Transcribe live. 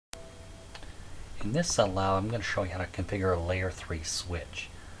In this lab, I'm going to show you how to configure a layer 3 switch.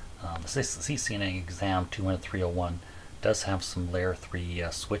 The CCNA exam 21301 does have some layer 3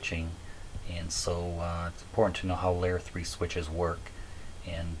 switching, and so it's important to know how layer 3 switches work.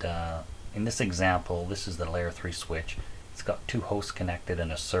 And in this example, this is the layer 3 switch. It's got two hosts connected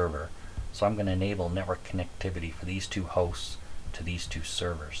and a server. So I'm going to enable network connectivity for these two hosts to these two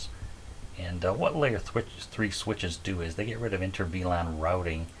servers. And what layer 3 switches do is they get rid of inter-VLAN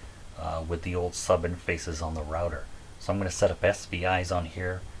routing with the old sub interfaces on the router. So I'm going to set up SVIs on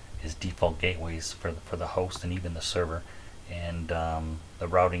here as default gateways for the host and even the server. And the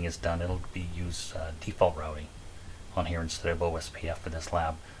routing is done. It'll be used default routing on here instead of OSPF for this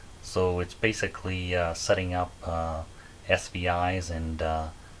lab. So it's basically setting up SVIs and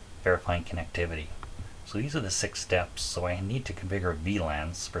verifying connectivity. So these are the 6 steps. So I need to configure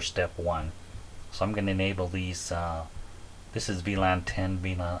VLANs for step 1. So I'm going to enable these. This is VLAN 10,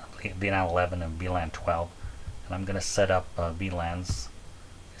 VLAN 11, and VLAN 12. And I'm going to set up VLANs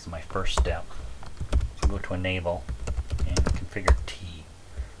as my first step. So go to enable and configure T.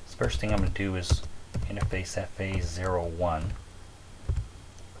 So first thing I'm going to do is interface FA01.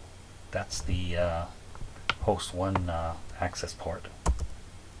 That's the host 1 access port.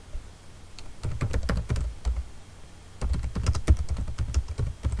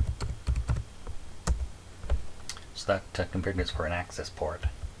 So that configures for an access port.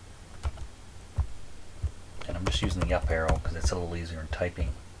 And I'm just using the up arrow because it's a little easier in typing.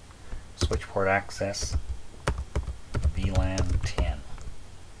 Switch port access, VLAN 10.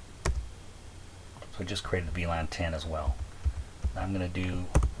 So I just created VLAN 10 as well. Now I'm going to do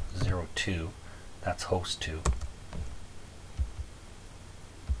 02. That's host 2.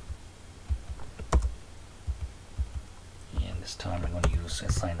 And this time I'm going to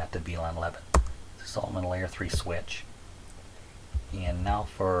assign that to VLAN 11. This is all in a layer 3 switch. And now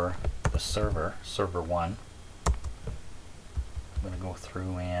for the server 1, I'm going to go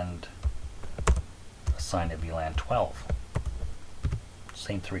through and assign a VLAN 12.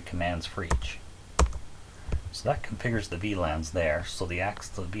 Same 3 commands for each. So that configures the VLANs there. So the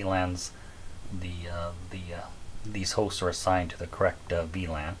VLANs, these hosts are assigned to the correct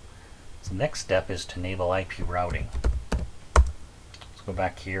VLAN. So the next step is to enable IP routing. Let's go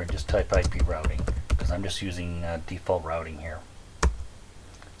back here and just type IP routing because I'm just using default routing here.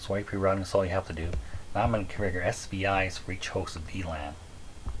 So IP routing is all you have to do. Now I'm going to configure SVIs for each host of VLAN.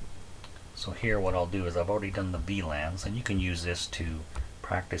 So here what I'll do is I've already done the VLANs, and you can use this to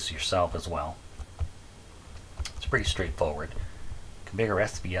practice yourself as well. It's pretty straightforward. Configure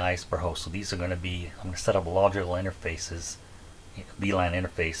SVIs per host. So these are going to be, I'm going to set up logical interfaces, VLAN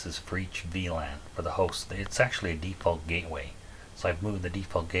interfaces for each VLAN for the host. It's actually a default gateway. So I've moved the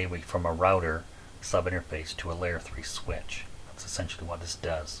default gateway from a router sub interface to a layer 3 switch. That's essentially what this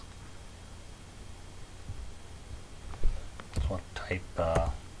does. So I'll type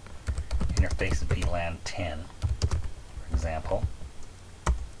interface VLAN 10, for example,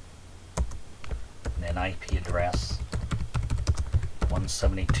 and then IP address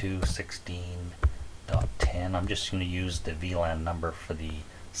 172.16.10. I'm just going to use the VLAN number for the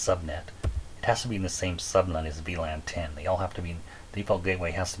subnet. It has to be in the same subnet as VLAN 10. They all have to be, the default gateway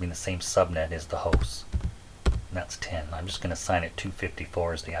has to be in the same subnet as the host. And that's 10. I'm just going to assign it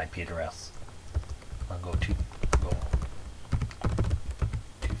 254 as the IP address. I'll go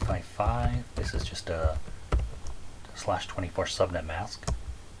 255. This is just a /24 subnet mask.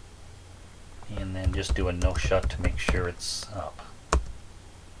 And then just do a no shut to make sure it's up.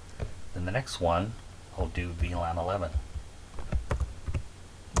 Then the next one, I'll do VLAN 11.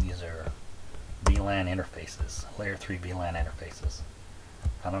 These are VLAN interfaces, layer 3 VLAN interfaces.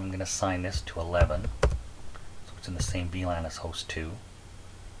 And I'm going to assign this to 11. So it's in the same VLAN as host 2.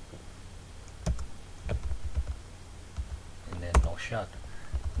 And then no shut.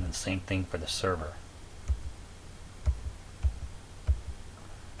 And then same thing for the server.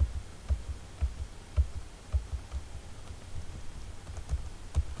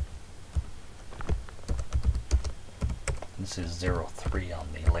 This is 03 on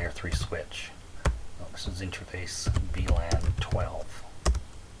the layer 3 switch. Oh, this is interface VLAN 12.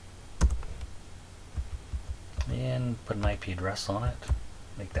 And put an IP address on it.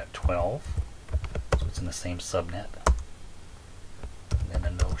 Make that 12. So it's in the same subnet. And then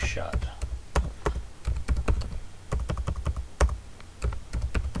a no shut.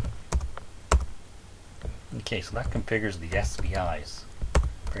 Okay, so that configures the SVIs.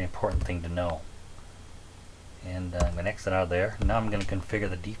 Very important thing to know. And I'm going to exit out of there. Now I'm going to configure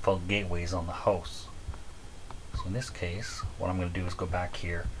the default gateways on the hosts. So in this case, what I'm going to do is go back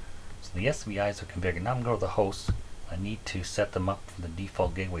here. So the SVIs are configured. Now I'm going to go to the hosts. I need to set them up for the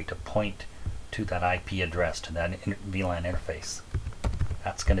default gateway to point to that IP address, to that VLAN interface.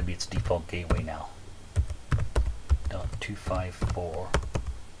 That's going to be its default gateway now. .254.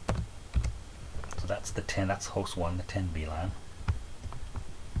 So that's the 10, that's host 1, the 10 VLAN.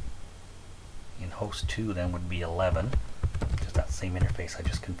 In host 2 then would be 11, just that same interface I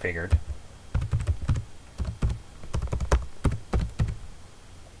just configured.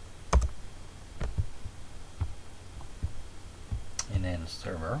 And then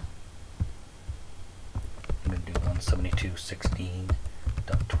server, I'm going to do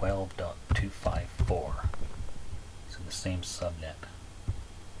 172.16.12.254. It's in the same subnet.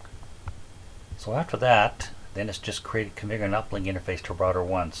 So after that, then it's just configure an uplink interface to router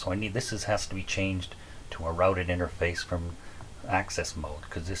 1. So I need has to be changed to a routed interface from access mode,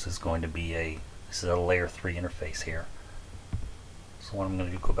 because this is going to be a layer 3 interface here. So what I'm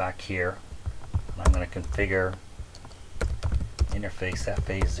going to do, go back here, and I'm going to configure interface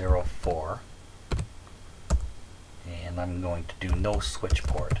FA04, and I'm going to do no switch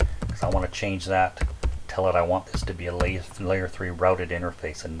port, because I want to change that, tell it I want this to be a layer 3 routed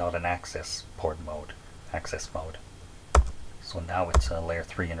interface and not an access mode. So now it's a layer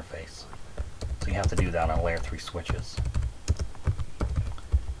 3 interface. So you have to do that on layer 3 switches.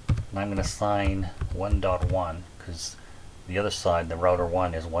 And I'm going to assign 1.1, because the other side, the router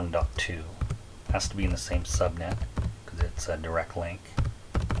 1, is 1.2. Has to be in the same subnet, because it's a direct link.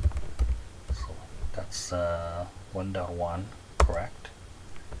 So that's 1.1, correct.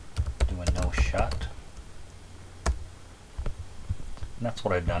 Do a no shut. And that's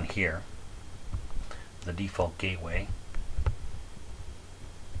what I've done here. The default gateway.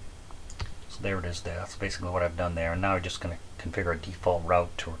 So there it is there. That's basically what I've done there. And now I'm just going to configure a default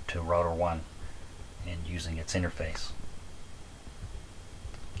route to router 1 and using its interface.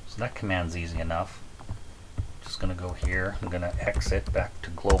 So that command's easy enough. Just going to go here. I'm going to exit back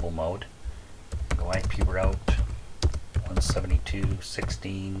to global mode. Go IP route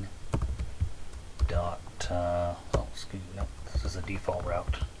 172.16. Excuse me, no, this is a default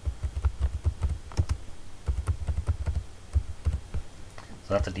route.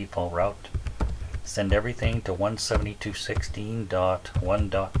 So that's a default route. Send everything to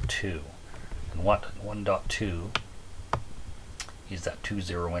 172.16.1.2. And what 1.2 is that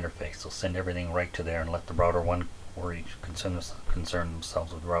 2.0 interface. So send everything right to there and let the router 1 concern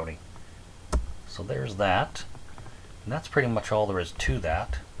themselves with routing. So there's that. And that's pretty much all there is to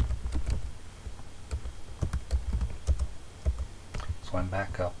that. So I'm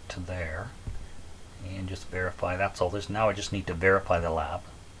back up to there and just verify that's all there's. Now I just need to verify the lab.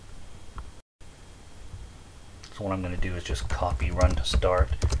 So what I'm going to do is just copy run to start.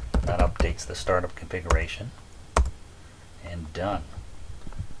 That updates the startup configuration. And done.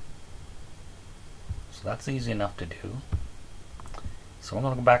 So that's easy enough to do. So I'm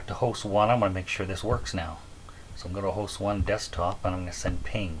going to go back to host 1. I'm going to make sure this works now. So I'm going to host 1 desktop and I'm going to send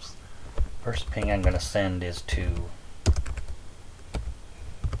pings. First ping I'm going to send is to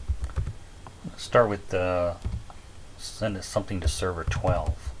start with send something to server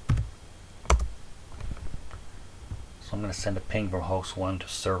 12. So I'm going to send a ping from host 1 to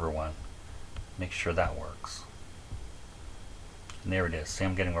server 1. Make sure that works. And there it is. See,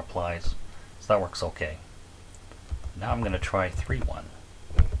 I'm getting replies. So that works okay. Now I'm going to try 3.1.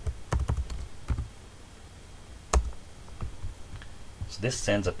 So this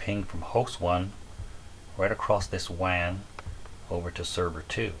sends a ping from host 1 right across this WAN over to server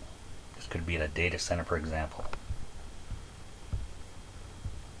 2. This could be at a data center, for example.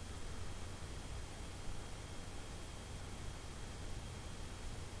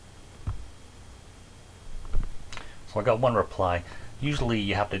 So I got one reply. Usually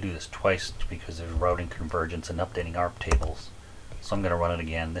you have to do this twice because there's routing convergence and updating ARP tables. So I'm going to run it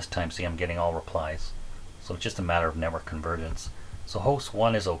again. This time, see, I'm getting all replies. So it's just a matter of network convergence. So host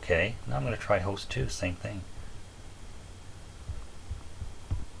 1 is okay. Now I'm going to try host 2, same thing.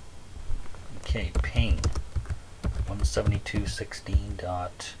 Okay, ping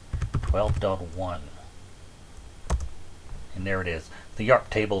 172.16.12.1. And there it is. The ARP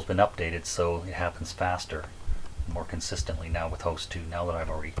table's been updated, so it happens faster, more consistently now with host 2, now that I've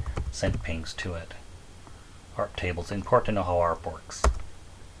already sent pings to it. ARP tables, important to know how ARP works.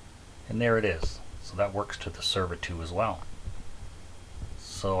 And there it is. So that works to the server 2 as well.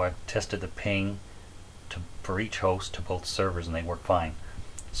 So I've tested the ping for each host to both servers and they work fine.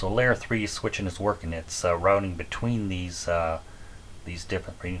 So layer 3 switching is working. It's routing between these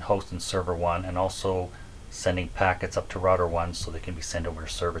different, between host and server 1, and also sending packets up to router 1 so they can be sent over to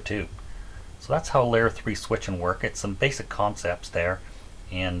server 2. So that's how layer 3 switching work. It's some basic concepts there,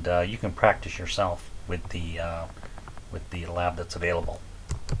 and you can practice yourself with the lab that's available.